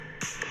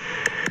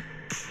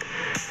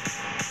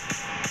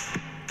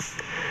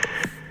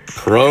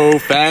Pro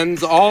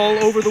fans all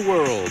over the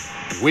world,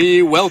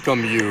 we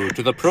welcome you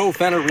to the Pro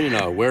Fan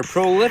Arena, where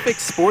prolific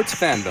sports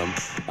fandom,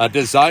 a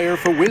desire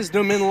for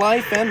wisdom in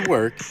life and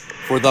work,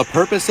 for the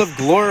purpose of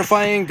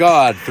glorifying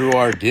God through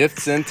our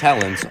gifts and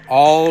talents,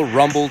 all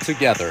rumble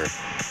together.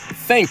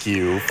 Thank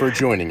you for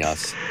joining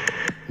us.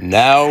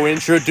 Now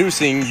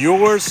introducing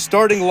your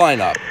starting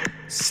lineup.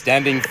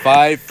 Standing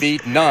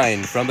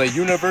 5'9" from the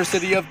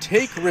University of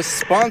Take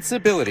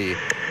Responsibility,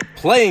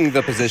 playing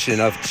the position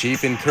of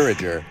Chief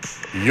Encourager,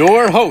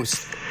 your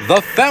host, the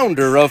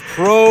founder of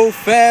Pro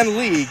Fan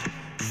League,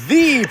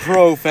 the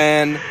Pro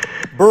Fan,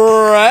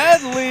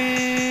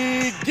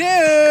 Bradley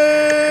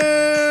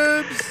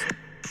Gibbs.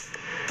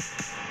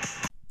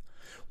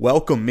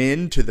 Welcome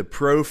into the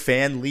Pro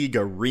Fan League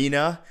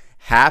Arena.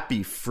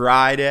 Happy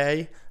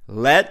Friday.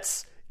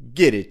 Let's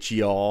get it,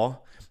 y'all.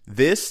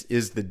 This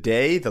is the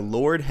day the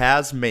Lord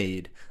has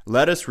made.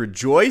 Let us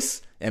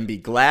rejoice and be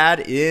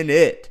glad in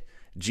it.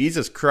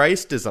 Jesus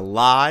Christ is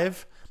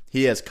alive.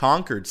 He has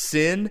conquered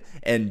sin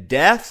and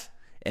death,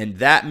 and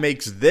that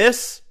makes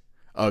this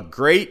a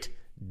great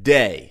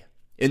day.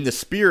 In the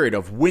spirit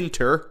of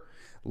winter,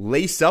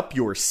 lace up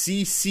your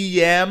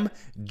CCM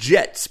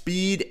Jet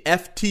Speed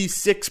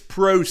FT6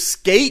 Pro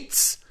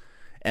skates,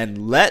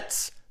 and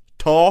let's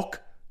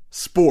talk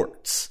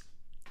sports.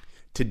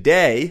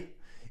 Today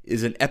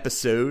is an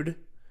episode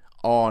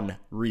on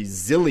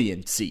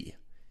resiliency.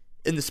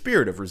 In the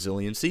spirit of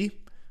resiliency,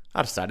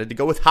 I decided to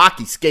go with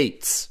hockey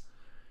skates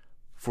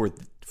for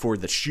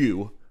the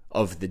shoe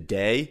of the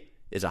day.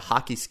 Is a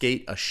hockey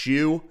skate a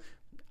shoe?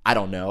 I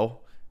don't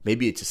know.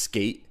 Maybe it's a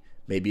skate.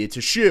 Maybe it's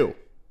a shoe.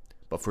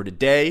 But for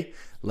today,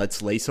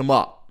 let's lace them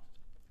up.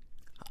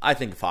 I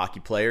think of hockey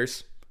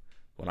players.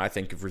 When I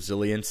think of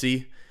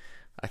resiliency,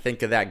 I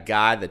think of that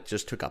guy that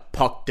just took a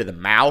puck to the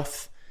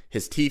mouth.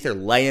 His teeth are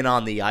laying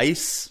on the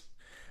ice.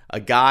 A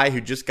guy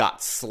who just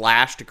got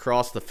slashed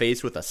across the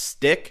face with a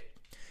stick.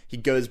 He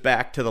goes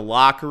back to the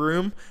locker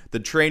room. The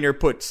trainer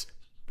puts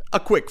a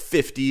quick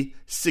 50,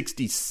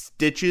 60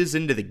 stitches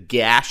into the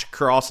gash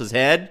across his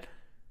head.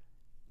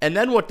 And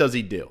then what does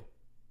he do?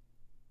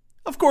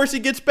 Of course, he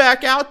gets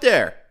back out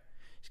there.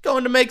 He's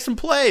going to make some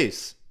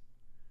plays.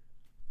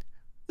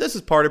 This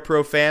is part of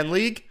Pro Fan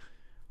League.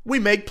 We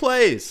make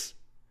plays.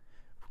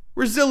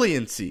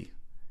 Resiliency.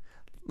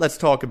 Let's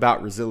talk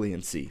about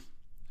resiliency.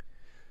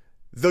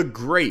 The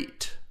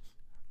great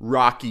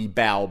Rocky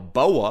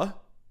Balboa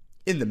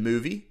in the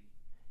movie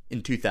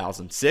in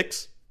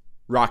 2006,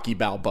 Rocky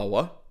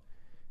Balboa,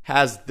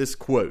 has this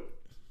quote: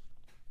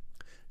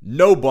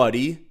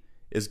 "Nobody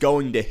is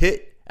going to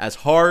hit as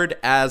hard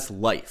as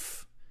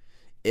life.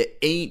 It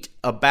ain't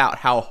about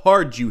how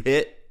hard you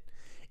hit.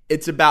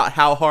 It's about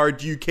how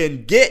hard you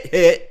can get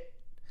hit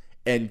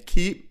and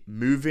keep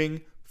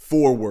moving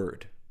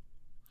forward.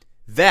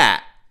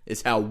 That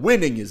is how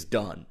winning is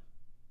done."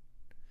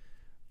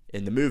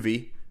 In the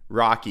movie,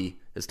 Rocky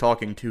is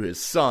talking to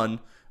his son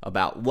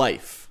about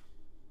life.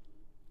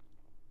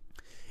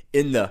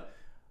 In the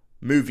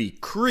movie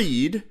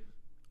Creed,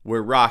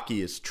 where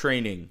Rocky is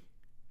training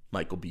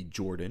Michael B.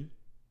 Jordan,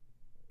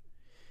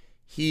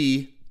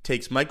 he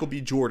takes Michael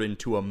B. Jordan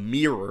to a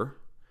mirror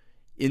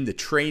in the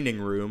training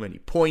room, and he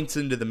points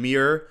into the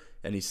mirror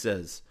and he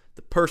says,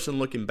 "The person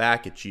looking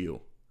back at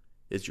you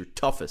is your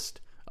toughest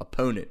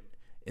opponent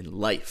in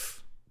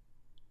life."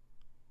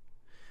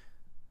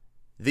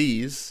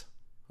 These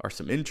are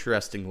some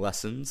interesting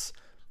lessons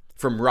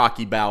from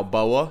Rocky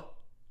Balboa,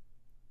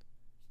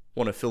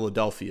 one of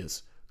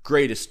Philadelphia's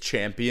greatest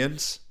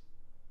champions,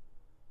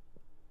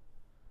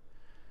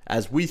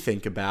 as we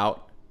think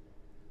about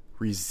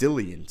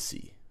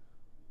resiliency.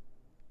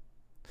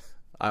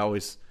 I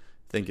always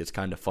think it's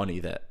kind of funny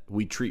that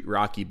we treat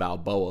Rocky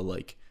Balboa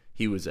like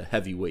he was a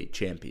heavyweight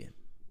champion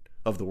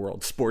of the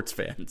world, sports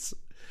fans.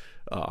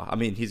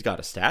 He's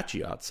got a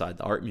statue outside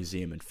the art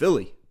museum in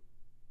Philly.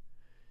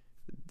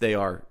 They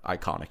are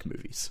iconic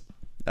movies,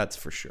 that's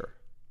for sure.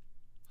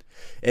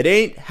 It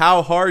ain't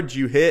how hard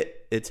you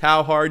hit, it's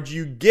how hard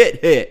you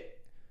get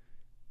hit.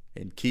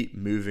 And keep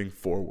moving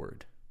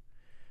forward.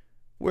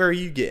 Where are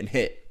you getting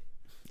hit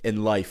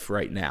in life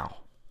right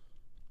now?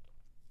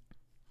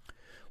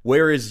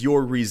 Where is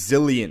your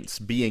resilience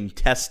being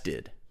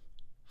tested?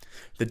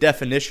 The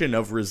definition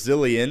of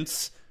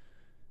resilience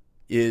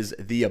is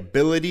the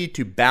ability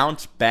to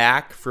bounce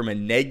back from a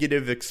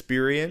negative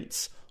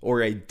experience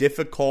or a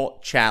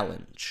difficult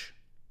challenge.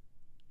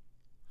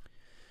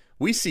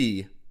 We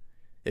see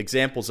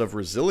examples of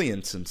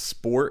resilience in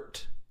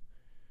sport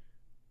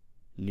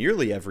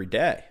nearly every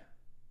day.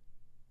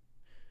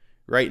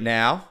 Right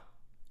now,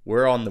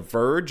 we're on the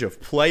verge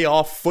of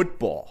playoff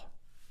football.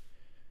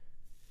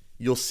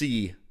 You'll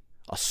see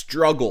a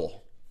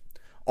struggle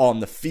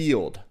on the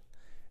field.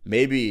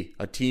 Maybe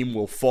a team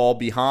will fall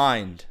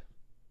behind,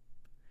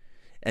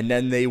 and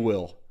then they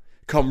will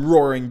come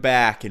roaring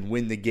back and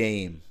win the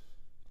game.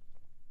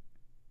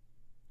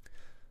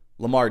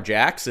 Lamar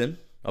Jackson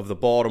of the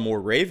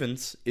Baltimore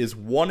Ravens is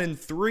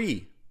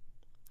 1-3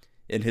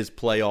 in his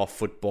playoff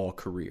football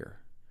career.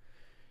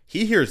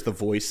 He hears the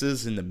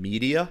voices in the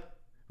media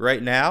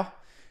right now,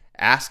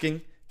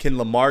 asking, can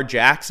Lamar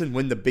Jackson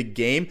win the big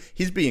game?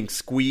 He's being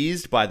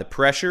squeezed by the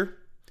pressure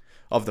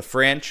of the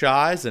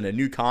franchise and a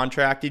new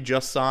contract he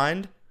just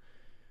signed.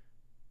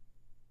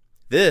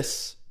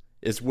 This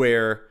is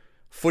where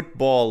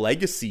football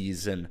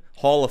legacies and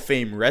Hall of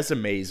Fame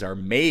resumes are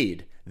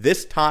made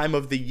this time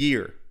of the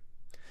year.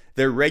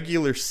 Their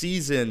regular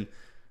season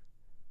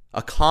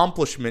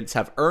accomplishments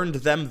have earned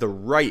them the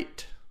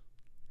right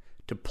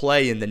to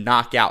play in the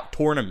knockout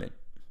tournament.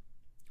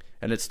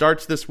 And it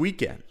starts this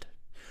weekend.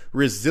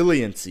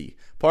 Resiliency.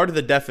 Part of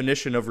the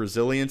definition of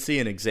resiliency,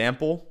 an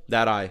example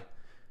that I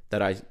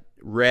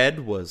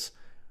read was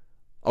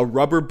a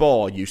rubber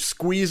ball. You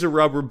squeeze a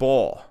rubber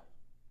ball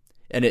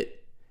and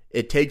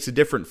it takes a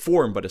different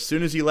form, but as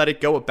soon as you let it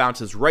go, it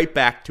bounces right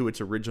back to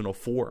its original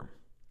form.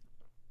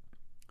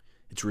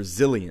 It's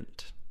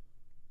resilient.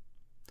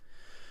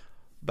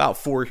 About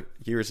 4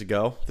 years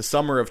ago, the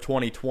summer of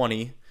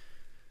 2020,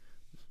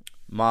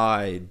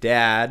 my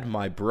dad,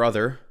 my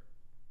brother,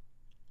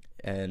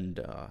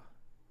 and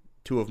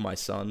two of my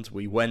sons,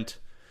 we went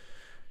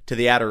to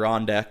the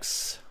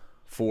Adirondacks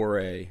for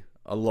a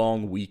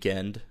long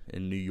weekend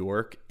in New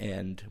York,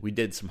 and we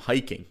did some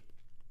hiking.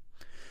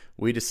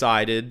 We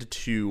decided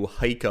to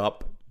hike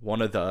up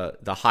one of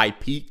the high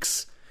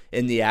peaks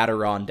in the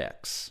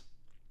Adirondacks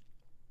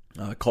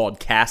called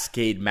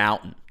Cascade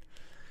Mountain.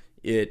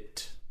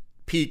 It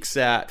peaks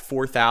at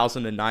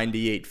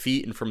 4,098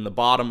 feet, and from the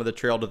bottom of the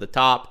trail to the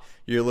top,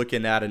 you're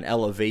looking at an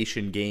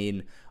elevation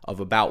gain of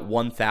about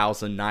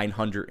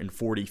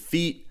 1,940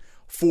 feet,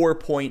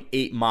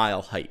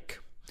 4.8-mile hike.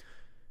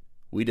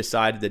 We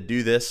decided to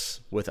do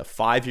this with a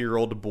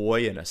 5-year-old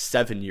boy and a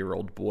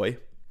 7-year-old boy.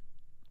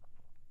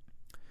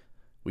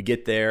 We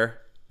get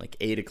there like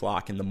 8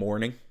 o'clock in the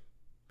morning,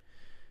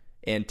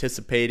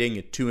 anticipating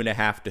a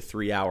 2.5 to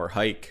 3 hour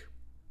hike.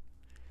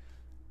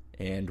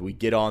 And we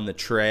get on the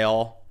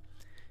trail,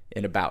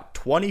 and about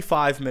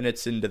 25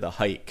 minutes into the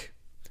hike,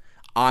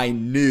 I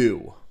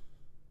knew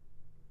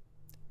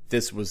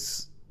this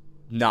was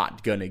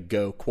not going to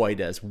go quite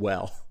as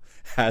well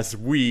as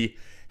we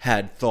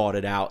had thought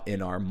it out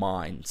in our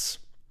minds.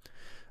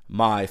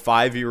 My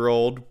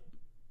 5-year-old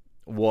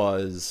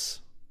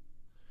was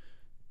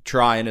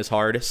trying his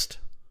hardest,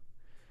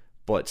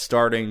 but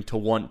starting to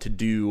want to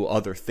do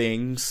other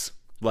things,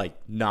 like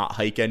not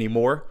hike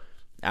anymore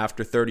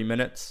after 30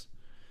 minutes.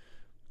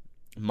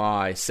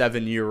 My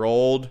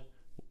 7-year-old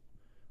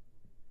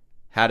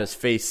had his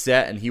face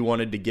set and he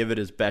wanted to give it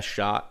his best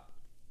shot.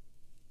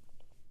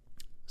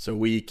 So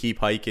we keep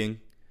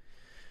hiking.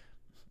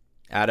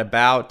 At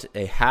about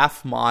a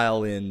half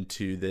mile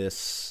into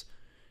this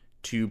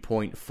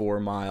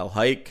 2.4 mile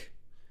hike,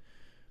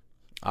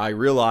 I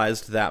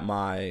realized that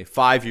my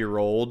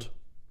 5-year-old,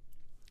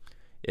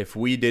 if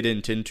we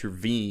didn't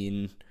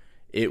intervene,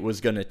 it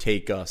was going to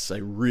take us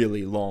a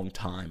really long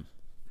time.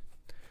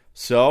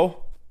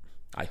 So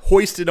I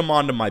hoisted him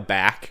onto my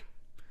back,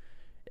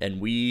 and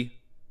we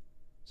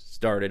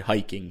started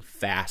hiking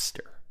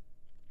faster.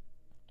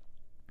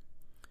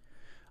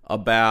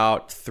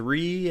 About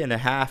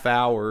 3.5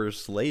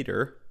 hours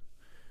later,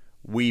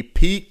 we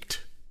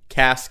peaked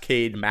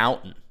Cascade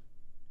Mountain.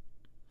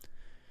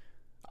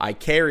 I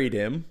carried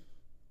him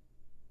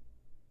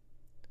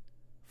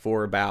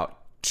for about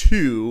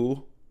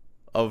 2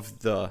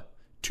 of the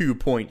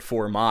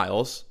 2.4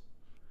 miles,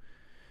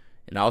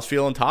 and I was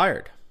feeling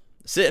tired.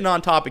 Sitting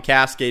on top of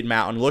Cascade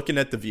Mountain, looking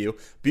at the view,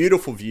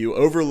 beautiful view,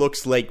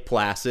 overlooks Lake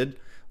Placid.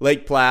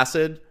 Lake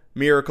Placid,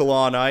 Miracle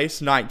on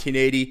Ice,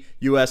 1980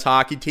 U.S.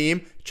 hockey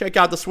team. Check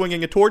out the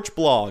Swinging a Torch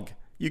blog.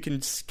 You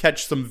can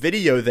catch some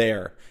video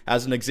there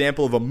as an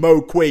example of a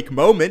Mo-Quake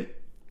moment.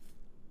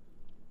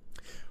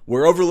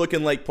 We're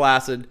overlooking Lake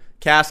Placid,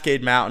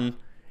 Cascade Mountain,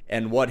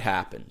 and what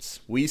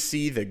happens? We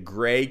see the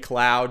gray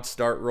clouds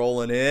start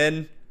rolling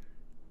in.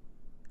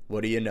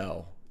 What do you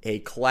know? A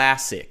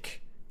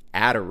classic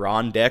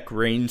Adirondack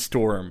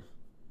rainstorm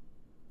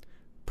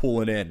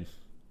pulling in.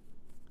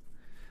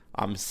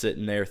 I'm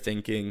sitting there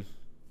thinking,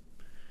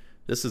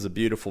 this is a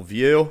beautiful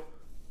view.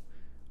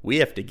 We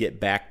have to get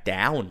back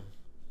down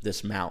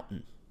this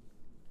mountain.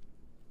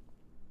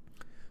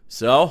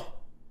 So,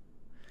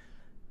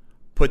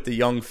 put the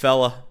young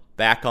fella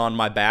back on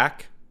my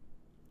back.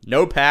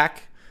 No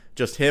pack,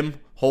 just him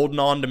holding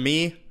on to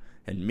me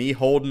and me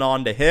holding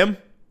on to him.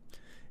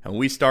 And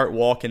we start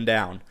walking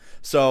down.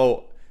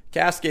 So,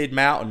 Cascade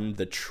Mountain,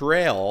 the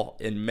trail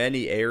in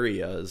many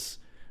areas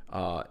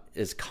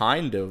is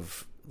kind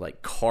of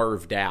like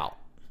carved out.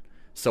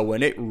 So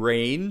when it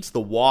rains,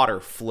 the water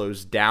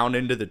flows down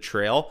into the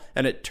trail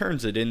and it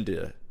turns it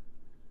into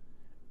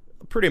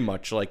pretty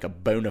much like a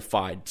bona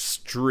fide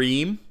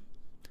stream,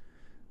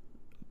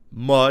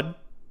 mud.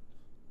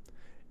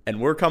 And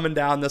we're coming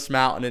down this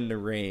mountain in the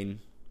rain,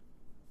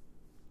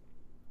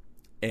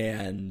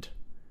 and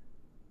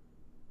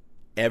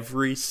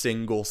every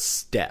single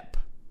step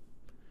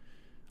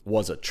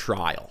was a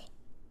trial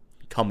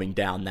coming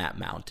down that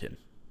mountain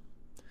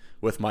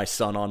with my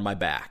son on my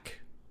back.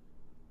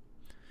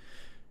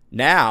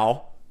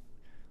 Now,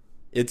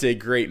 it's a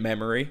great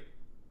memory.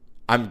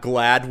 I'm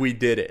glad we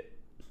did it.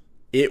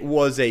 It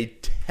was a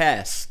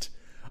test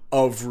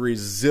of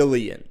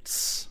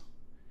resilience.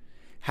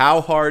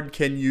 How hard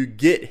can you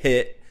get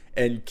hit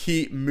and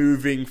keep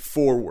moving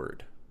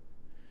forward?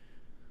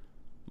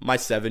 My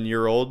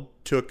 7-year-old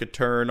took a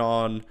turn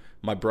on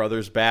my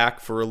brother's back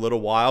for a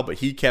little while, but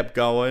he kept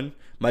going.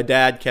 My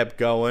dad kept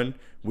going.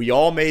 We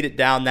all made it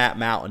down that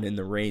mountain in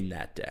the rain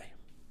that day.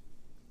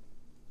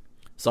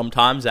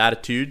 Sometimes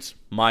attitudes,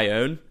 my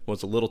own,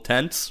 was a little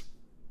tense.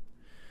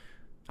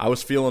 I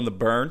was feeling the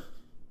burn.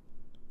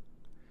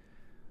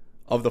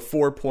 Of the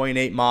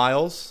 4.8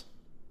 miles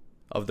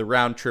of the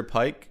round trip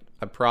hike,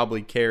 I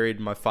probably carried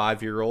my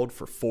 5-year-old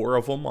for 4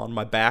 of them on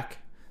my back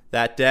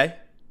that day.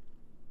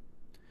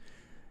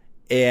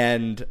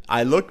 And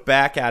I look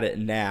back at it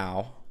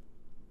now,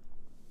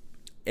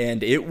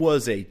 and it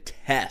was a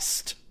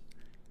test,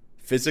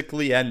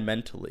 physically and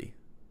mentally.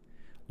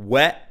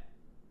 Wet,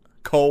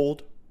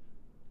 cold,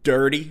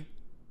 dirty,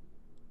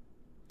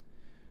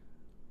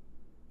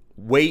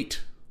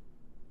 weight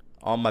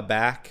on my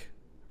back,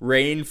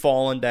 rain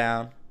falling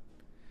down.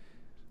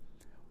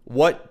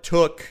 What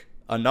took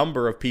a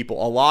number of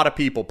people, a lot of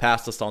people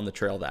passed us on the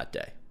trail that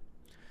day,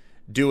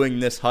 doing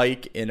this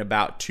hike in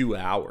about 2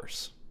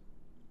 hours.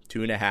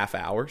 2.5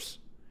 hours.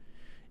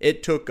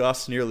 It took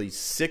us nearly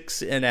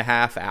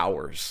 6.5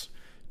 hours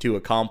to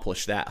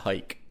accomplish that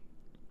hike.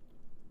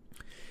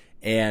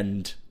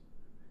 And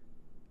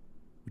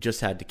we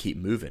just had to keep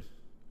moving.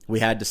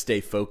 We had to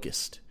stay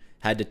focused.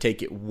 Had to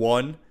take it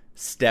one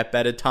step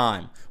at a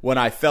time. When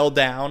I fell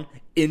down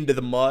into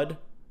the mud,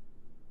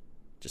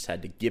 just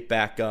had to get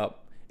back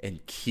up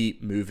and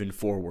keep moving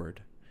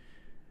forward.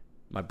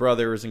 My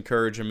brother was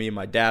encouraging me.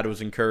 My dad was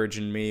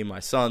encouraging me. My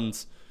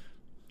sons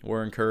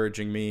were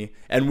encouraging me,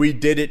 and we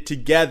did it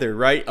together,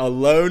 right?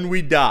 Alone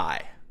we die.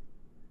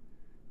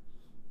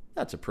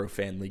 That's a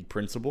Pro-Fan League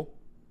principle.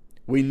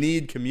 We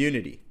need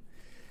community.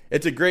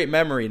 It's a great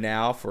memory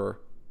now for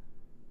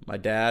my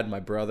dad, my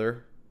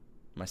brother,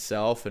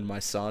 myself, and my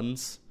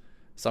sons.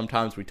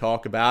 Sometimes we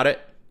talk about it.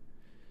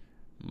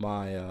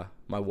 My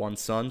one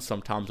son,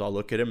 sometimes I'll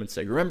look at him and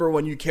say, "Remember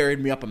when you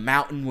carried me up a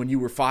mountain when you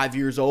were 5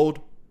 years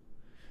old?"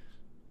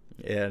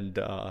 And,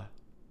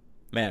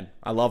 man,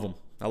 I love them.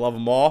 I love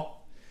them all.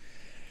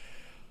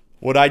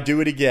 Would I do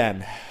it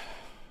again?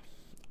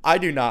 I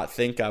do not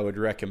think I would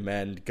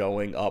recommend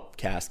going up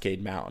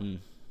Cascade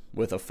Mountain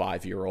with a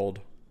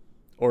 5-year-old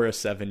or a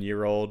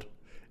 7-year-old.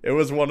 It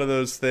was one of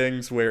those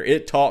things where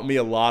it taught me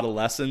a lot of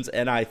lessons,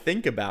 and I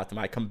think about them.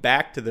 I come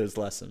back to those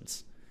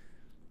lessons.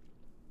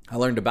 I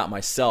learned about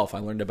myself. I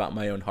learned about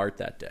my own heart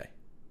that day.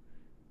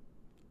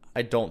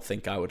 I don't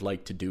think I would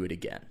like to do it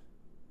again.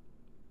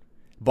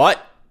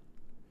 But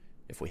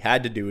if we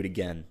had to do it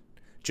again,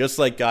 just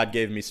like God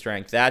gave me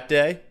strength that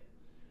day,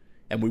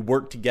 and we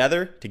worked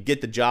together to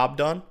get the job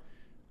done,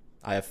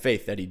 I have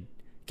faith that He'd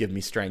give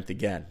me strength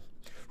again.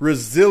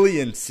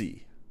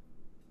 Resiliency.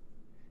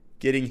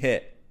 Getting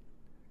hit.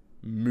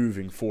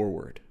 Moving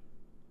forward.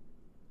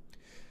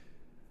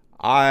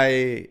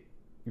 I,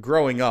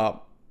 growing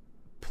up,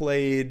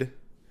 played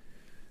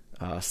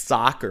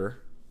soccer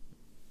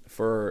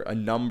for a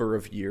number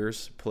of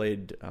years.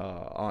 Played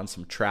on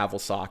some travel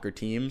soccer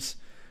teams.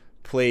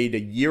 Played a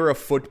year of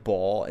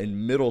football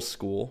in middle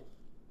school.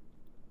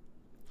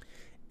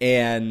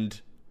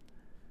 And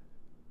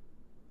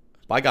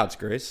by God's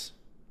grace,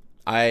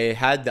 I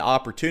had the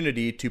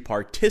opportunity to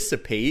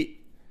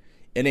participate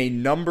in a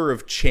number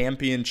of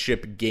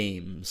championship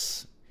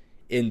games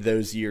in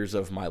those years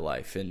of my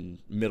life. In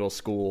middle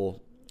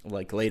school,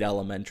 like late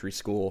elementary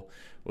school,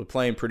 we're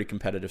playing pretty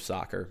competitive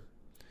soccer.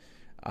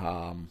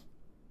 I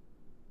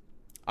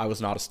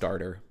was not a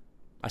starter.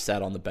 I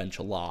sat on the bench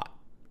a lot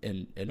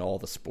in all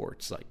the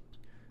sports. Like,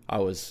 I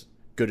was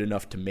good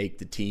enough to make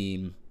the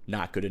team,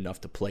 not good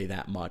enough to play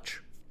that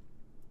much.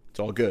 It's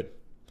all good.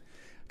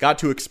 Got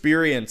to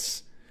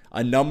experience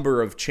a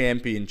number of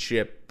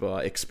championship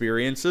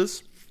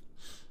experiences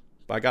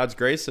by God's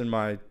grace in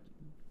my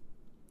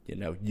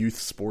youth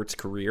sports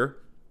career.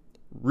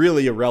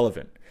 Really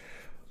irrelevant.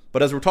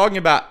 But as we're talking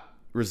about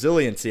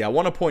resiliency, I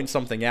want to point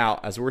something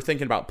out. As we're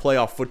thinking about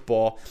playoff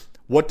football,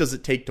 what does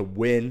it take to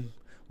win?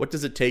 What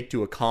does it take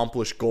to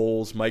accomplish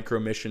goals, micro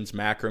missions,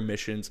 macro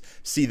missions,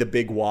 see the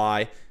big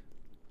why?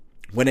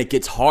 When it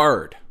gets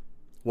hard,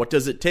 what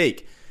does it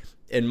take?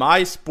 In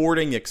my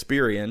sporting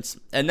experience,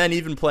 and then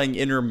even playing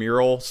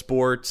intramural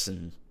sports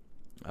and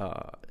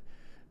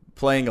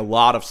playing a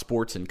lot of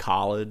sports in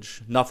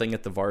college, nothing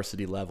at the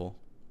varsity level,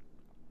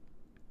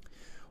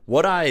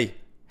 what I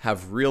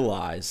have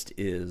realized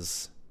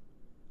is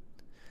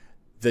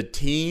the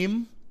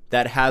team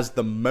that has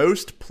the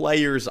most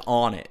players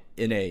on it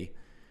in a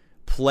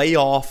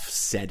playoff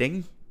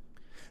setting,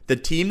 the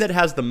team that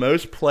has the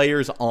most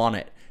players on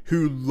it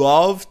who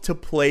love to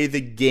play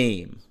the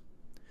game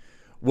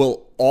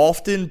will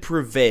often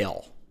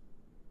prevail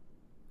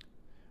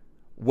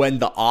when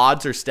the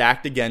odds are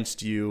stacked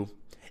against you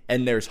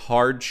and there's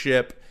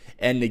hardship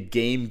and the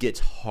game gets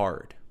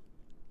hard.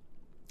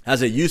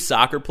 As a youth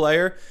soccer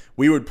player,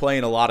 we would play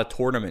in a lot of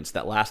tournaments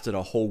that lasted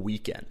a whole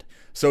weekend.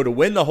 So to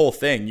win the whole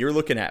thing, you're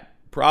looking at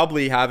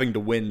probably having to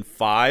win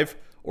 5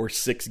 or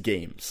 6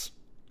 games.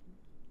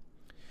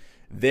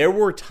 There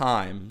were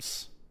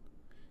times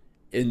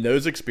in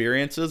those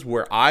experiences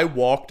where I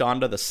walked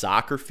onto the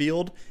soccer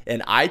field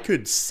and I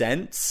could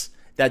sense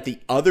that the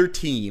other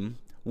team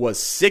was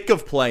sick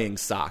of playing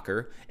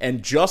soccer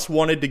and just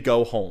wanted to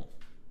go home.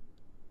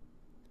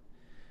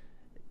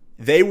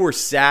 They were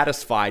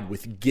satisfied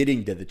with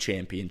getting to the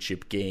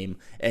championship game,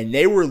 and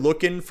they were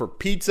looking for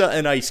pizza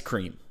and ice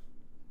cream.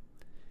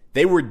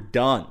 They were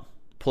done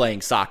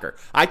playing soccer.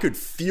 I could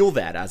feel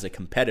that as a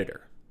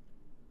competitor.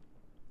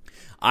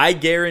 I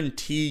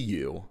guarantee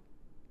you,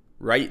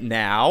 right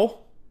now,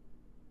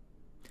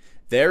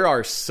 there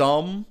are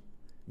some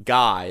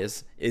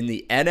guys in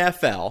the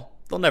NFL,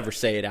 they'll never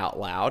say it out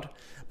loud,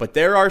 but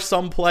there are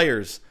some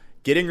players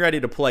getting ready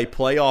to play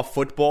playoff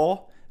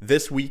football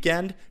this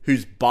weekend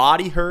whose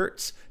body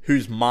hurts,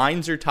 whose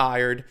minds are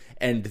tired,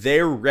 and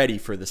they're ready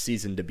for the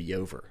season to be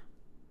over.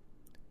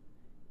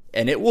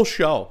 And it will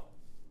show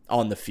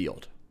on the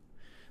field.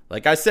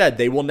 Like I said,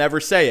 they will never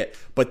say it,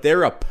 but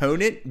their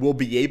opponent will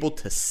be able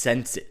to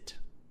sense it.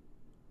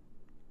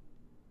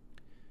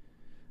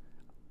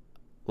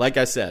 Like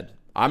I said,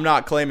 I'm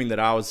not claiming that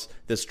I was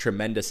this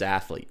tremendous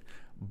athlete,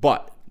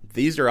 but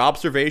these are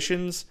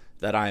observations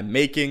that I'm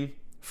making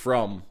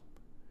from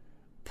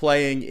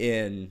playing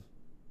in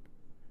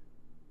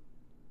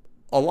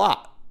a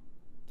lot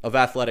of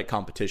athletic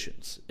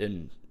competitions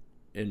in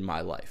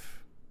my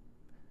life.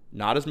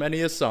 Not as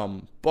many as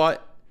some,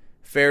 but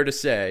fair to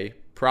say,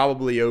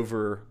 probably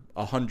over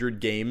 100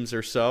 games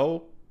or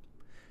so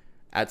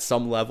at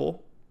some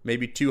level,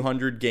 maybe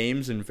 200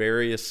 games in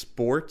various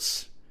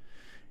sports.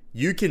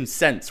 You can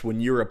sense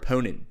when your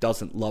opponent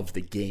doesn't love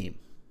the game,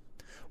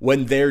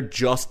 when they're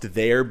just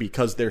there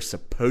because they're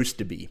supposed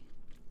to be.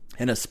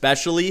 And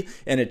especially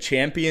in a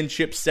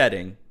championship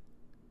setting,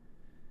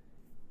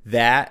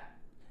 that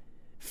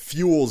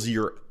fuels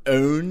your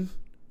own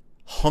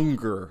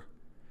hunger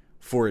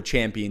for a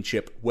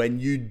championship when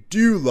you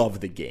do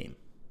love the game.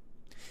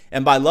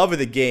 And by love of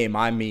the game,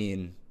 I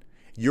mean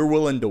you're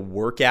willing to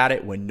work at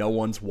it when no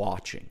one's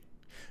watching.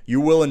 You're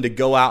willing to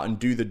go out and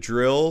do the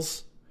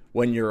drills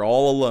when you're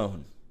all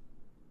alone.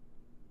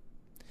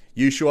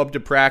 You show up to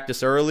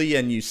practice early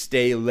and you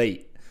stay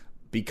late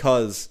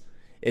because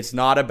it's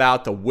not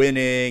about the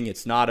winning.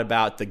 It's not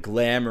about the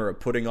glamour of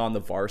putting on the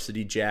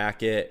varsity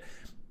jacket.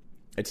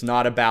 It's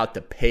not about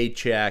the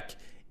paycheck.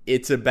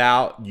 It's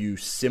about you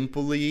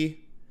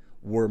simply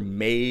were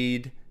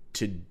made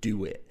to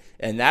do it.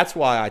 And that's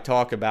why I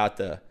talk about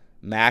the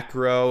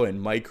macro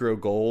and micro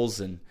goals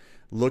and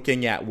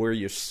looking at where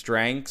your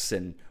strengths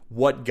and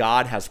what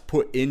God has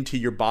put into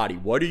your body.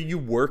 What are you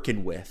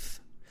working with?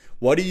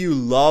 What do you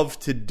love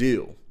to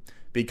do?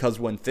 Because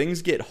when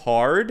things get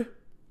hard,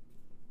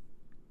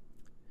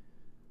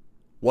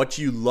 what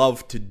you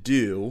love to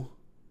do,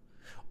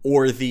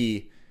 or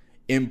the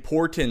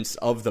importance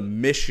of the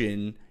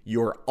mission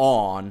you're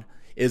on,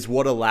 is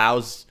what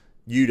allows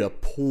you to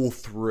pull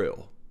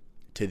through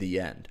to the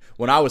end.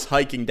 When I was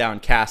hiking down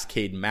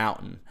Cascade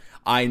Mountain,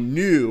 I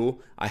knew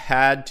I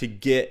had to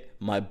get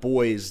my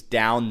boys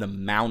down the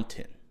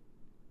mountain.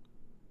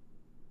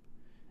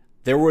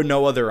 There were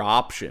no other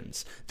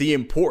options. The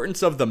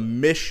importance of the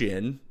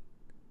mission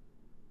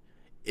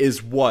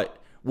is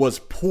what was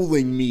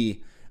pulling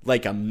me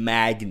like a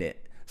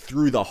magnet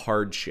through the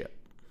hardship.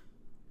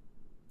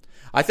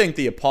 I think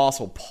the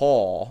Apostle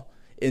Paul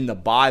in the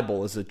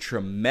Bible is a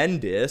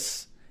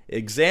tremendous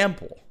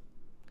example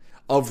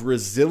of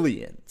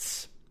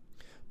resilience.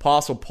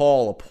 Apostle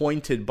Paul,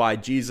 appointed by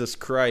Jesus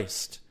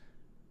Christ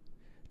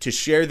to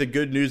share the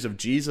good news of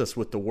Jesus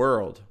with the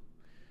world.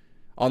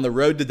 On the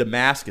road to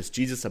Damascus,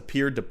 Jesus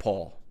appeared to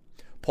Paul.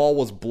 Paul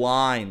was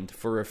blind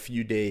for a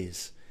few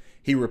days.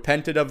 He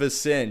repented of his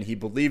sin. He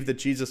believed that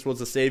Jesus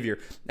was a Savior,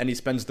 and he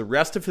spends the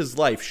rest of his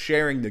life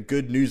sharing the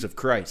good news of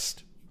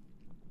Christ.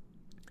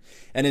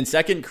 And in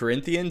 2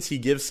 Corinthians, he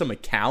gives some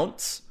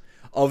accounts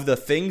of the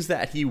things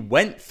that he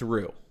went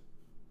through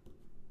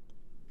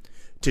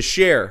to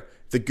share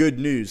the good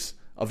news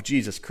of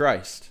Jesus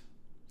Christ.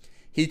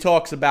 He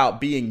talks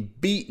about being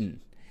beaten.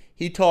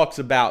 He talks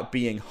about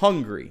being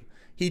hungry.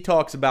 He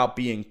talks about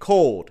being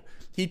cold.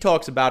 He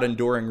talks about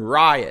enduring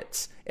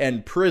riots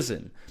and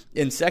prison.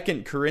 In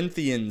 2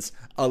 Corinthians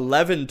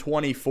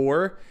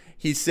 11:24,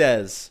 he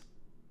says,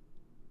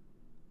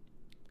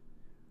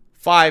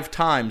 5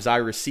 times I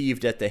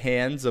received at the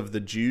hands of the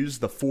Jews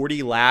the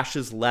 40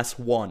 lashes less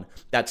one.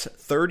 That's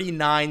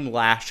 39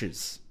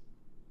 lashes.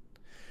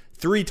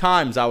 3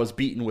 times I was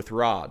beaten with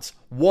rods.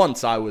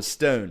 Once I was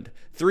stoned.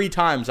 3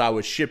 times I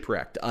was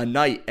shipwrecked. A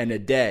night and a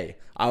day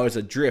I was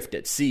adrift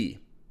at sea.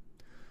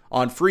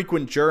 On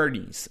frequent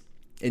journeys,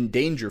 in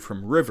danger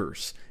from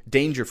rivers,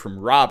 danger from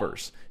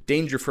robbers,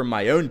 danger from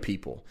my own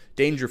people,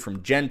 danger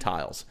from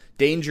Gentiles,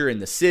 danger in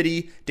the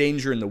city,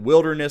 danger in the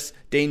wilderness,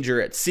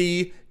 danger at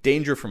sea,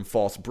 danger from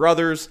false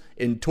brothers,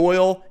 in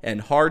toil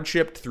and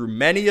hardship through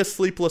many a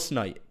sleepless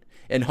night,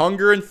 in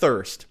hunger and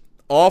thirst,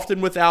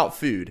 often without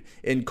food,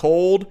 in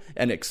cold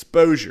and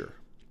exposure.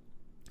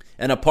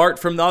 And apart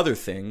from the other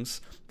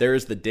things, there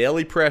is the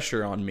daily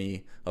pressure on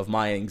me of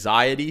my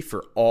anxiety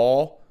for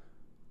all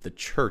the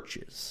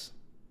churches.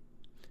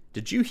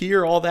 Did you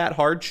hear all that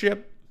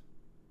hardship?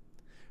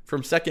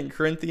 From 2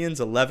 Corinthians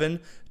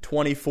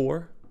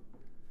 11:24.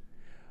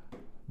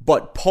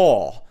 But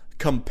Paul,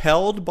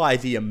 compelled by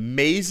the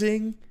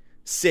amazing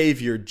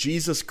Savior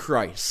Jesus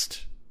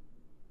Christ,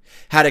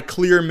 had a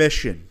clear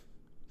mission.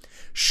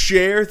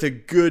 Share the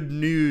good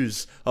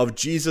news of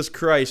Jesus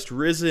Christ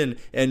risen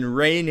and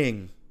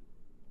reigning,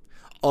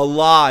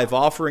 alive,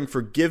 offering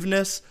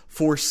forgiveness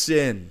for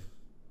sin.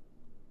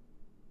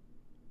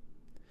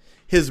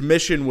 His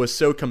mission was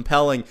so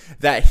compelling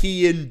that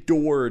he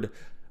endured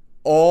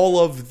all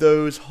of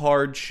those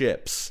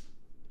hardships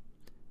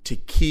to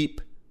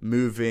keep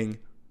moving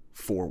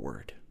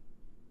forward.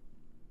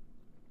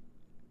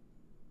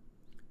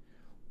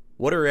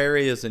 What are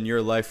areas in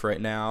your life right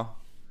now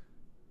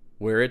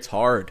where it's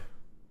hard?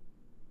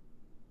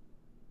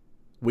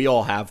 We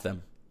all have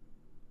them.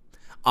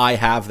 I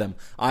have them.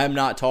 I am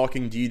not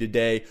talking to you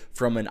today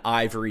from an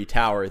ivory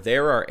tower.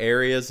 There are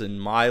areas in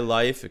my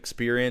life,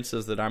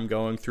 experiences that I'm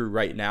going through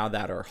right now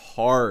that are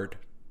hard.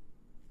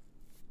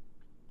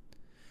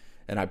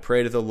 And I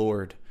pray to the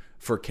Lord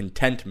for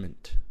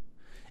contentment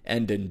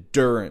and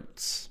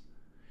endurance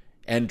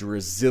and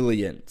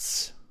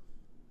resilience,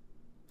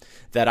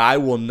 that I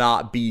will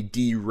not be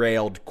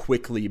derailed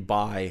quickly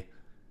by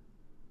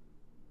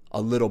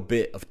a little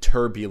bit of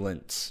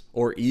turbulence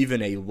or even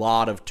a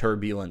lot of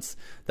turbulence,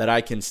 that I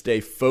can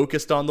stay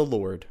focused on the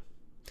Lord,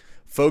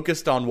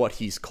 focused on what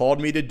He's called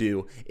me to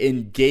do,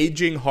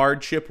 engaging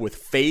hardship with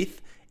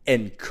faith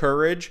and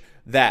courage,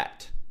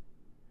 that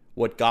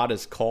what God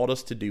has called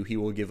us to do, He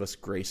will give us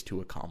grace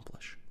to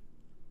accomplish.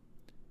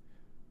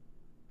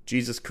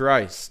 Jesus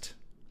Christ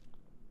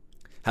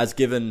has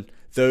given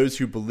those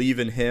who believe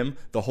in Him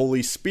the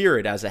Holy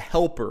Spirit as a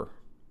helper,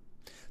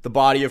 the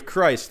body of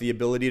Christ, the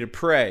ability to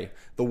pray,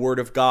 the Word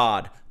of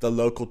God, the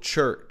local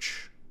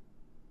church.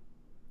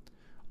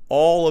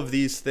 All of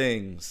these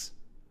things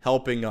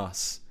helping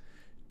us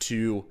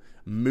to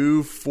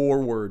move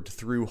forward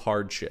through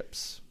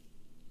hardships.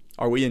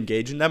 Are we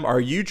engaged in them? Are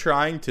you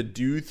trying to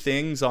do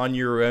things on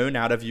your own,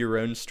 out of your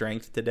own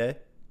strength today?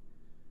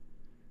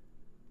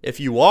 If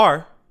you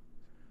are,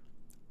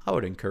 I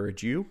would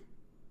encourage you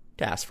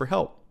to ask for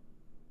help.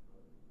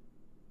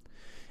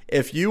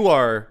 If you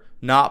are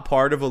not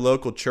part of a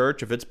local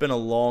church, if it's been a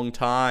long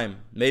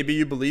time, maybe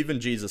you believe in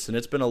Jesus and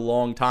it's been a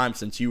long time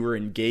since you were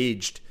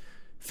engaged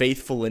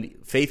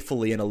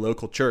faithfully in a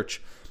local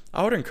church,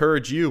 I would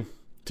encourage you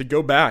to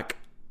go back,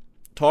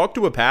 talk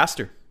to a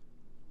pastor.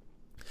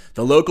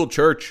 The local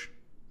church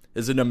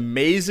is an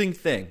amazing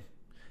thing.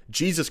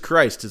 Jesus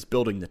Christ is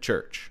building the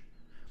church.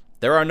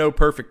 There are no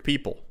perfect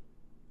people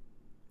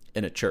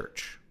in a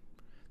church.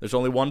 There's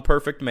only one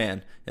perfect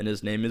man, and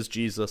his name is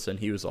Jesus,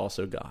 and he was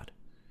also God.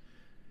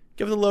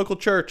 Give the local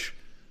church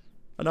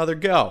another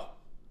go.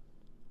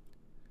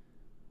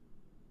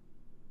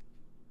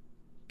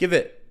 Give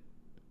it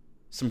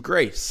some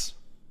grace.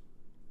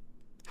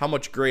 How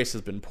much grace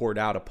has been poured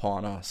out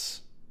upon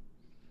us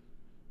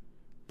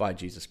by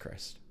Jesus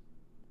Christ?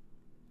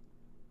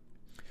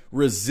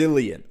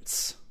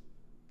 Resilience.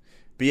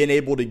 Being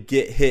able to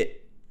get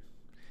hit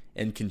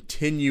and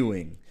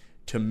continuing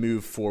to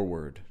move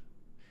forward.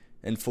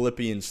 In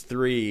Philippians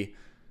 3,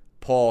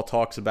 Paul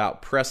talks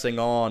about pressing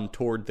on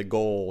toward the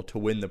goal to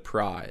win the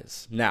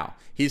prize. Now,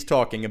 he's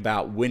talking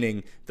about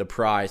winning the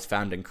prize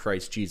found in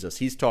Christ Jesus.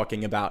 He's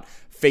talking about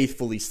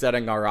faithfully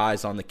setting our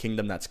eyes on the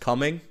kingdom that's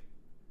coming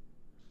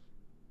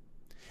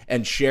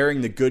and sharing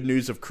the good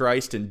news of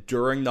Christ,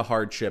 enduring the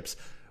hardships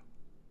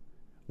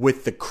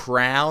with the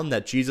crown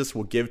that Jesus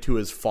will give to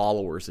his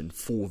followers in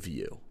full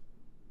view.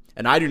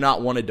 And I do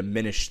not want to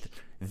diminish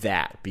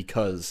that,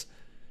 because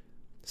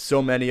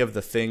so many of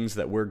the things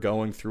that we're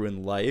going through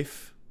in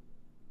life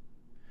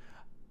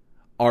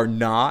are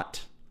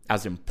not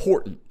as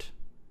important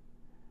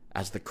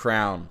as the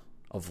crown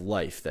of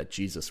life that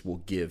Jesus will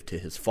give to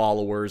his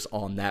followers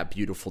on that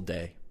beautiful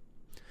day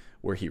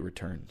where he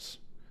returns.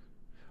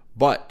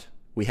 But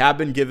we have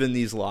been given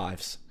these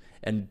lives,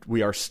 and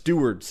we are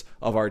stewards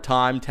of our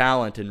time,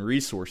 talent, and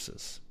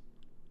resources.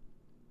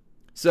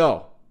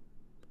 So,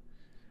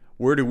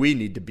 where do we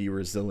need to be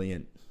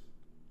resilient?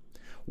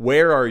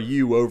 Where are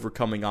you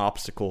overcoming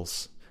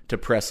obstacles to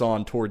press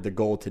on toward the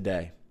goal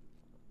today?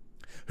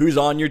 Who's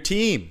on your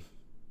team?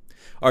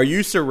 Are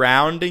you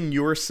surrounding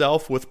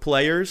yourself with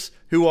players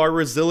who are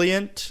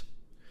resilient,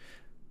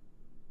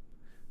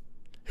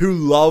 who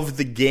love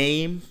the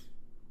game,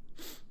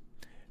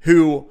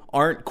 who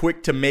aren't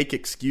quick to make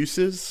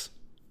excuses?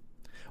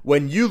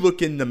 When you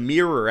look in the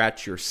mirror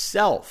at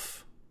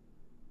yourself,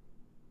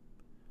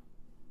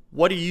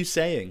 what are you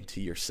saying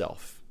to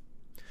yourself?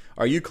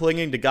 Are you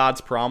clinging to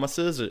God's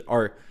promises?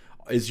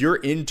 Is your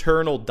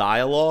internal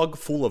dialogue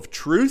full of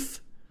truth?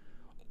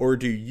 Or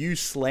do you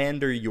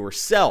slander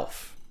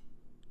yourself?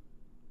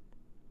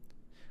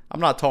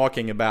 I'm not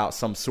talking about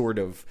some sort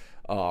of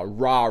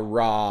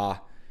rah-rah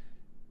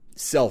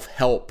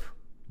self-help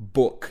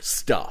book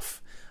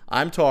stuff.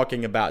 I'm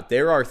talking about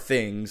there are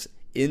things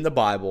in the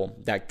Bible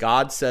that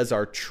God says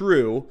are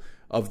true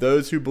of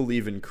those who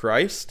believe in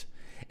Christ.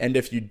 And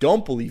if you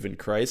don't believe in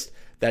Christ,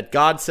 that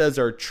God says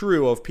are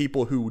true of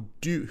people who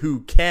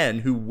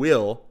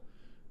will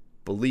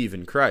believe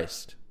in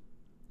Christ.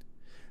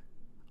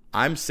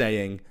 I'm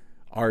saying,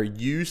 are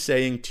you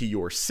saying to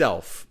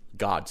yourself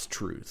God's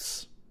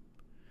truths?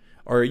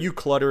 Or are you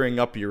cluttering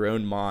up your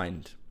own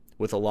mind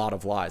with a lot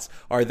of lies?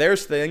 Are there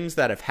things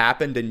that have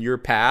happened in your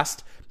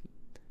past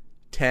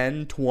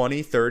 10,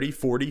 20, 30,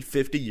 40,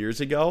 50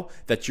 years ago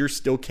that you're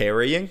still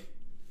carrying?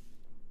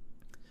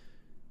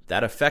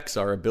 That affects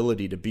our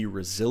ability to be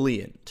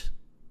resilient.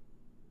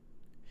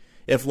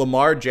 If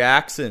Lamar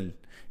Jackson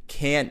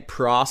can't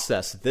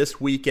process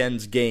this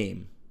weekend's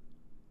game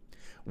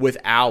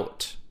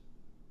without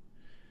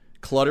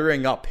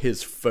cluttering up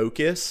his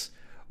focus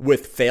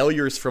with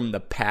failures from the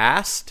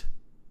past,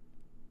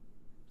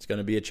 it's going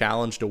to be a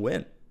challenge to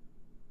win.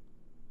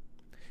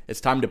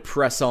 It's time to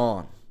press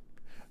on.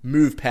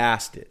 Move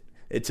past it.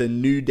 It's a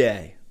new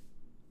day.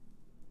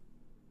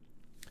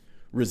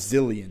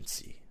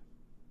 Resiliency.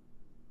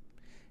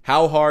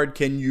 How hard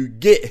can you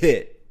get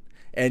hit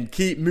and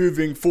keep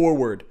moving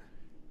forward?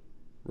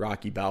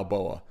 Rocky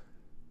Balboa.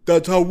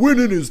 That's how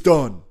winning is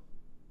done.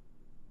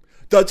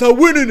 That's how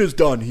winning is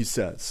done, he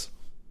says.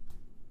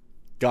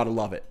 Gotta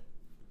love it.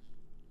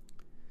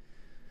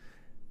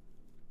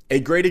 A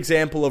great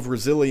example of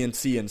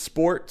resiliency in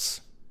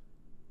sports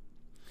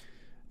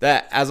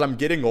that as I'm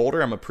getting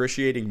older, I'm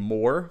appreciating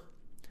more.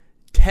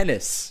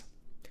 Tennis.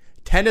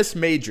 Tennis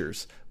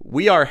majors.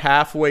 We are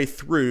halfway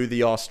through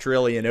the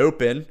Australian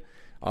Open.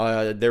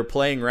 They're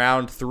playing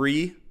round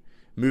 3,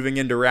 moving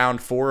into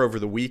round 4 over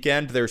the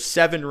weekend. There's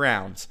 7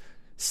 rounds.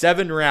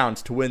 7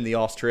 rounds to win the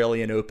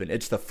Australian Open.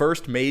 It's the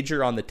first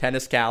major on the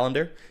tennis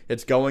calendar.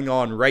 It's going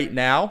on right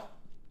now.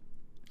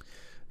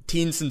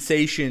 Teen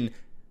sensation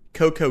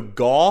Coco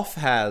Gauff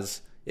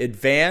has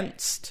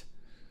advanced.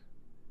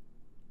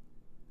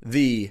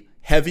 The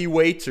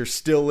heavyweights are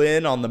still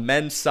in on the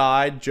men's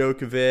side.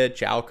 Djokovic,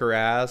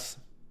 Alcaraz,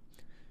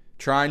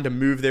 trying to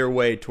move their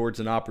way towards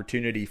an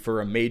opportunity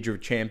for a major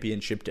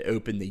championship to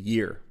open the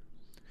year.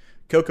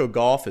 Coco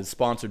Gauff is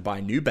sponsored by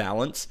New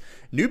Balance.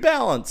 New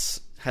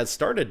Balance has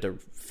started to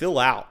fill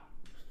out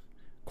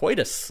quite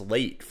a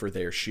slate for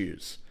their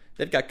shoes.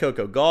 They've got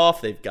Coco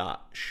Gauff, they've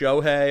got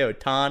Shohei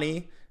Ohtani,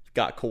 they've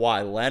got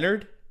Kawhi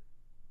Leonard.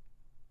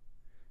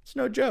 It's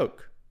no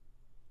joke.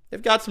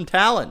 They've got some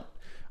talent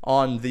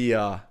on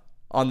the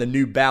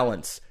New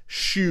Balance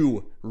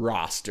shoe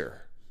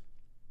roster.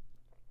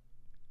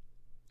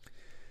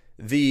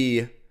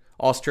 The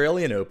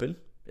Australian Open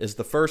is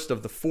the first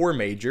of the 4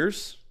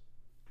 majors.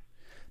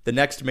 The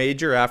next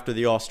major after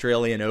the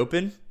Australian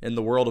Open in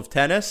the world of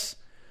tennis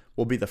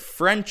will be the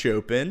French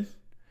Open,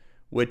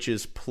 which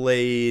is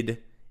played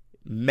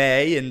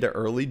May into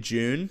early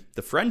June.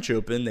 The French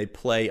Open, they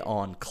play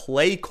on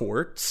clay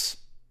courts.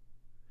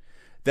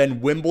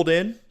 Then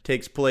Wimbledon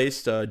takes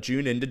place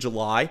June into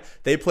July.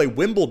 They play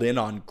Wimbledon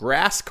on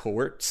grass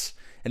courts.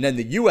 And then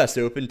the U.S.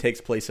 Open takes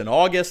place in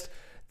August.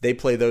 They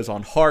play those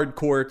on hard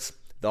courts.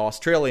 The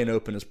Australian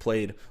Open is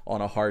played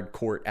on a hard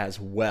court as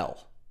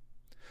well.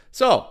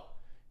 So,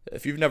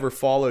 if you've never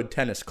followed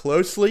tennis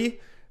closely,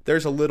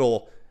 there's a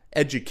little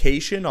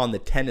education on the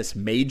tennis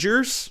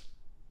majors.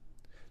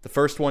 The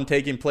first one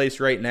taking place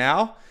right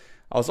now.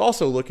 I was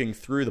also looking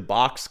through the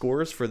box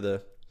scores for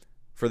the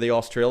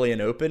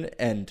Australian Open,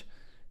 and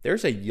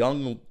there's a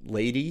young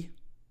lady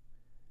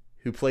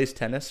who plays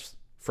tennis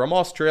from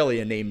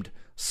Australia named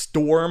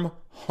Storm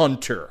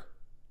Hunter.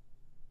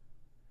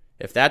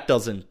 If that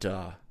doesn't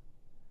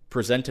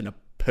present an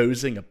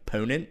opposing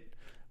opponent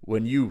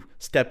when you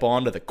step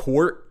onto the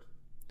court,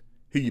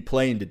 who you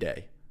playing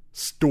today?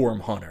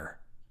 Storm Hunter.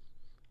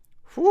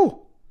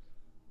 Whew.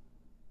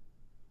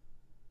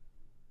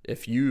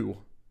 If you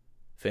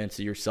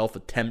fancy yourself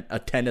a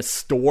tennis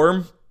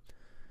storm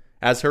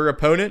as her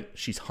opponent,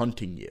 she's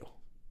hunting you.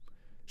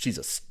 She's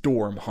a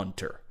storm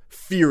hunter.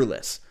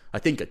 Fearless. I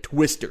think a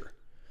twister.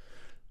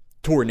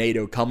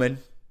 Tornado coming.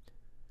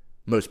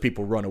 Most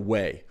people run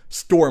away.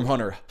 Storm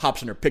hunter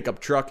hops in her pickup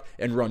truck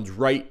and runs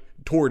right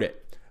toward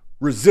it.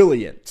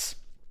 Resilience.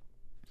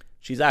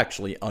 She's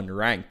actually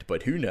unranked,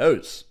 but who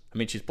knows? I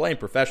mean, she's playing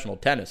professional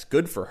tennis.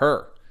 Good for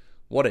her.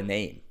 What a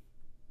name.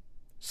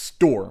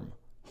 Storm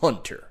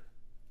Hunter.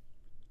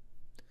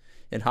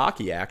 In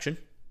hockey action,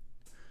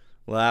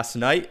 last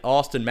night,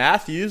 Austin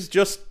Matthews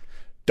just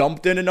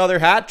dumped in another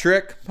hat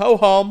trick.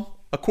 Ho-hum.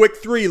 A quick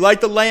 3,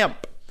 light the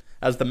lamp,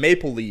 as the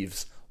Maple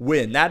Leafs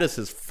win. That is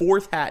his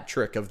 4th hat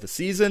trick of the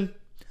season.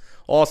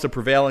 Also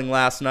prevailing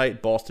last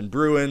night, Boston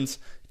Bruins,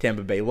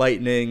 Tampa Bay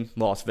Lightning,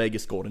 Las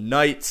Vegas Golden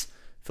Knights,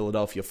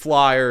 Philadelphia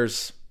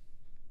Flyers,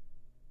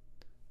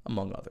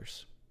 among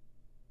others.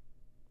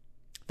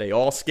 They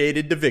all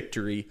skated to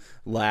victory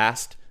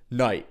last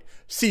night.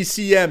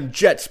 CCM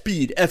Jet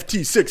Speed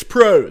FT6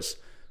 Pros.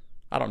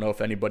 I don't know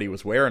if anybody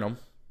was wearing them,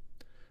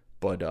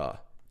 but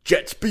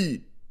Jet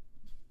Speed.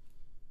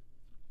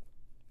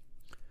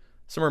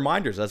 Some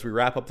reminders as we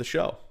wrap up the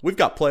show. We've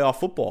got playoff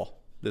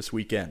football this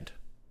weekend.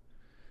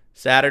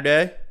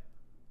 Saturday,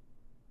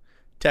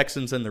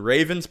 Texans and the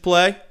Ravens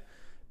play.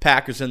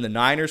 Packers and the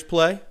Niners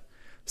play.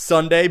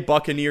 Sunday,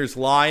 Buccaneers,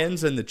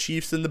 Lions, and the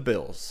Chiefs and the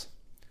Bills.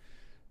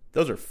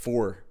 Those are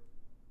 4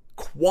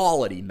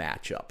 quality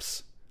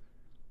matchups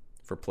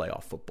for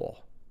playoff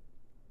football.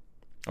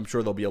 I'm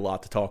sure there'll be a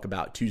lot to talk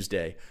about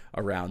Tuesday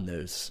around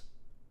those.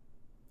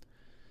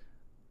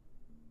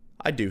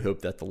 I do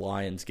hope that the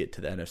Lions get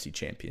to the NFC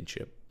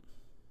Championship.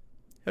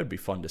 It would be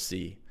fun to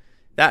see.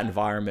 That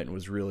environment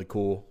was really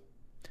cool.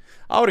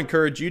 I would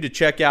encourage you to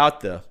check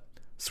out the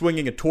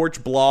Swinging a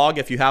Torch blog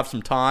if you have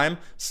some time.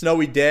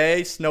 Snowy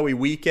day, snowy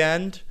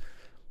weekend,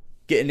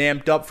 getting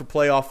amped up for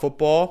playoff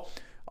football.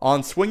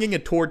 On Swinging a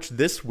Torch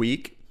this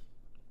week,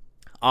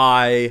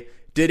 I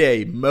did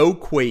a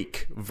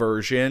Moquake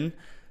version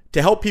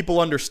to help people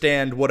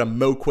understand what a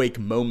Moquake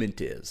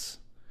moment is.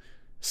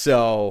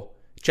 So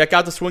check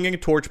out the Swinging a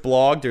Torch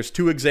blog. There's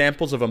 2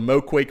 examples of a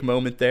Moquake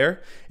moment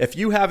there. If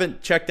you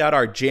haven't checked out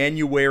our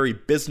January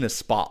business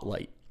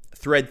spotlight,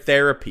 Thread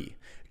Therapy,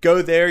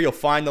 go there. You'll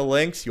find the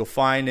links. You'll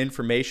find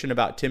information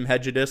about Tim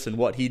Hedgedus and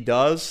what he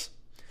does.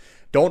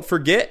 Don't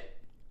forget,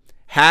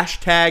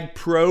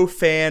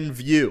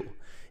 #ProFanView.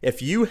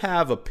 If you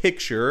have a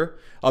picture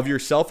of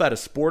yourself at a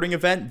sporting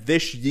event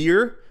this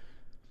year,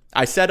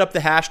 I set up the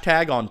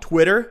hashtag on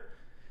Twitter.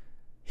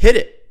 Hit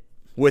it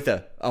with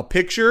a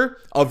picture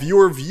of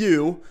your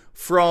view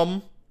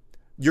from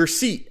your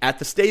seat at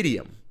the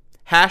stadium.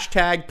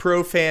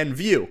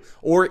 #ProFanView,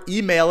 or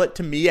email it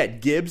to me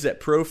at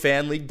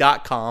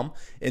gibbs@profanleague.com.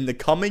 In the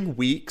coming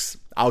weeks,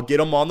 I'll get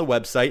them on the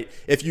website.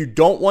 If you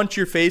don't want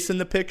your face in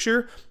the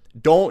picture,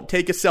 don't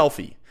take a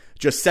selfie.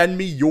 Just send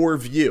me your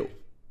view.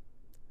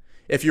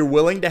 If you're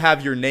willing to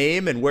have your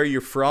name and where you're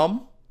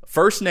from,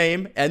 first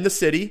name and the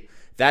city,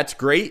 that's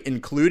great.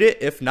 Include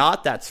it. If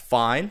not, that's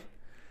fine.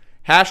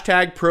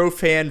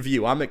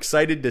 #ProFanView. I'm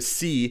excited to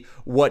see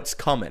what's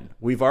coming.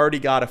 We've already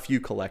got a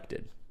few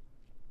collected.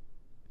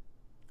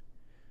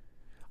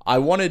 I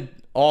wanted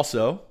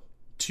also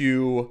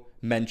to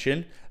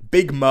mention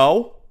Big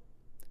Mo,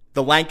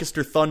 the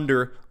Lancaster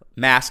Thunder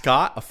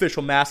mascot,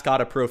 official mascot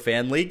of Pro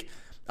Fan League.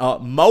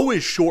 Mo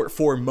is short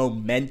for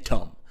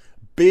momentum.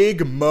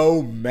 Big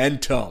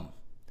momentum,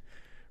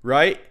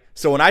 right?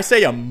 So when I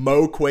say a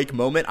Moquake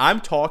moment, I'm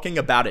talking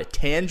about a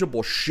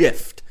tangible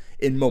shift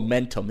in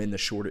momentum in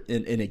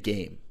a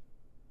game.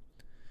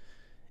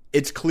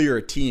 It's clear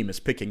a team is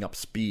picking up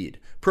speed.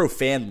 Pro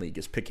Fan League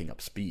is picking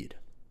up speed.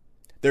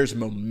 There's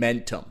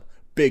momentum.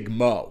 Big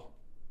Mo.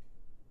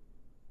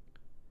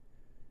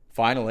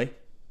 Finally,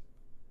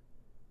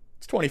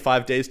 it's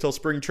 25 days till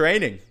spring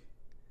training.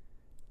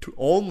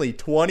 Only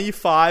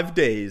 25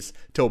 days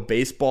till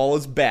baseball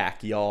is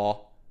back,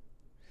 y'all.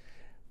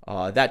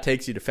 That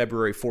takes you to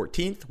February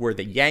 14th, where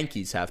the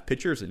Yankees have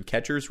pitchers and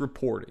catchers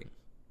reporting.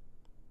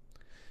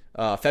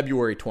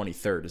 February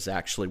 23rd is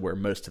actually where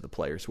most of the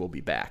players will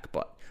be back,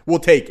 but we'll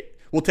take it.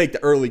 We'll take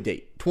the early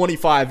date.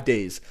 25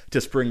 days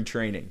to spring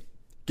training.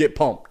 Get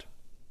pumped.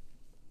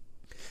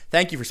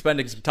 Thank you for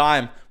spending some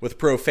time with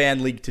Pro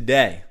Fan League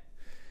today.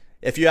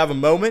 If you have a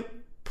moment,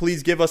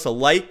 please give us a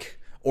like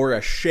or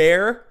a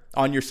share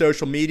on your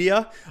social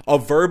media, a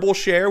verbal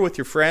share with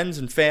your friends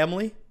and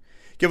family.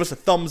 Give us a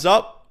thumbs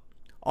up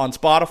on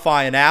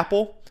Spotify and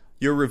Apple.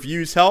 Your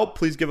reviews help.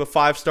 Please give a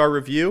 5-star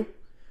review.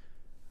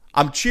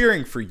 I'm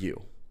cheering for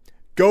you.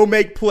 Go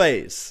make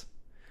plays.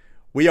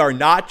 We are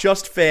not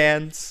just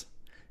fans.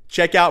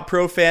 Check out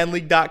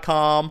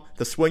profanleague.com,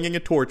 the Swinging a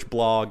Torch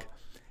blog.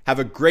 Have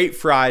a great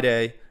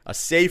Friday, a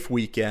safe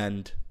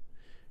weekend.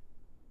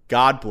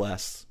 God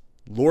bless.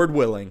 Lord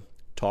willing,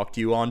 talk to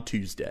you on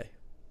Tuesday.